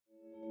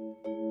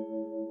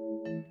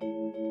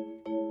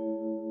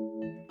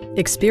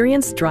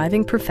Experience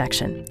driving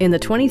perfection in the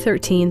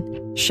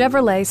 2013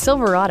 Chevrolet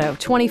Silverado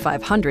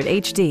 2500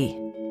 HD.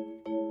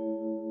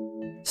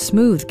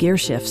 Smooth gear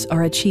shifts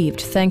are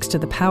achieved thanks to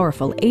the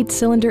powerful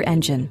 8-cylinder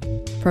engine,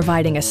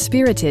 providing a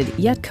spirited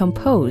yet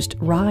composed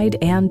ride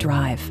and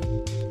drive.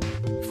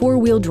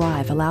 4-wheel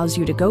drive allows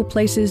you to go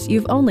places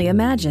you've only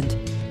imagined.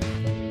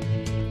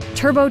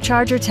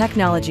 Turbocharger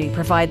technology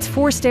provides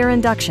forced-air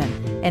induction,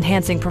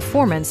 enhancing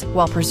performance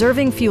while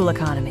preserving fuel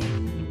economy.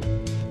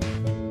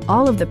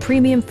 All of the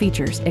premium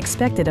features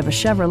expected of a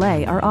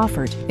Chevrolet are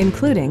offered,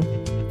 including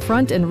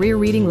front and rear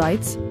reading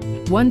lights,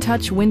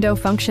 one-touch window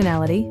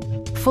functionality,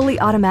 fully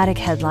automatic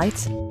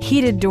headlights,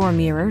 heated door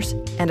mirrors,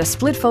 and a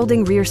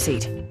split-folding rear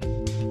seat.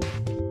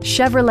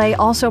 Chevrolet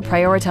also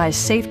prioritized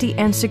safety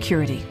and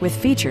security with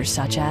features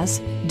such as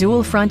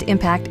dual front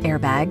impact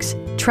airbags,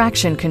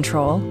 traction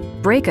control,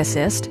 brake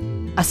assist,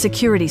 a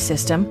security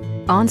system,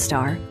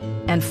 OnStar,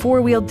 and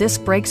 4-wheel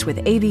disc brakes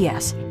with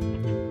ABS.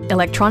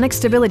 Electronic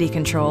stability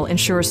control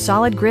ensures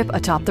solid grip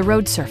atop the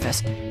road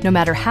surface, no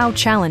matter how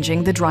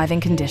challenging the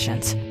driving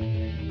conditions.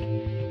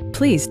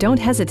 Please don't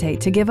hesitate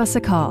to give us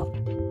a call.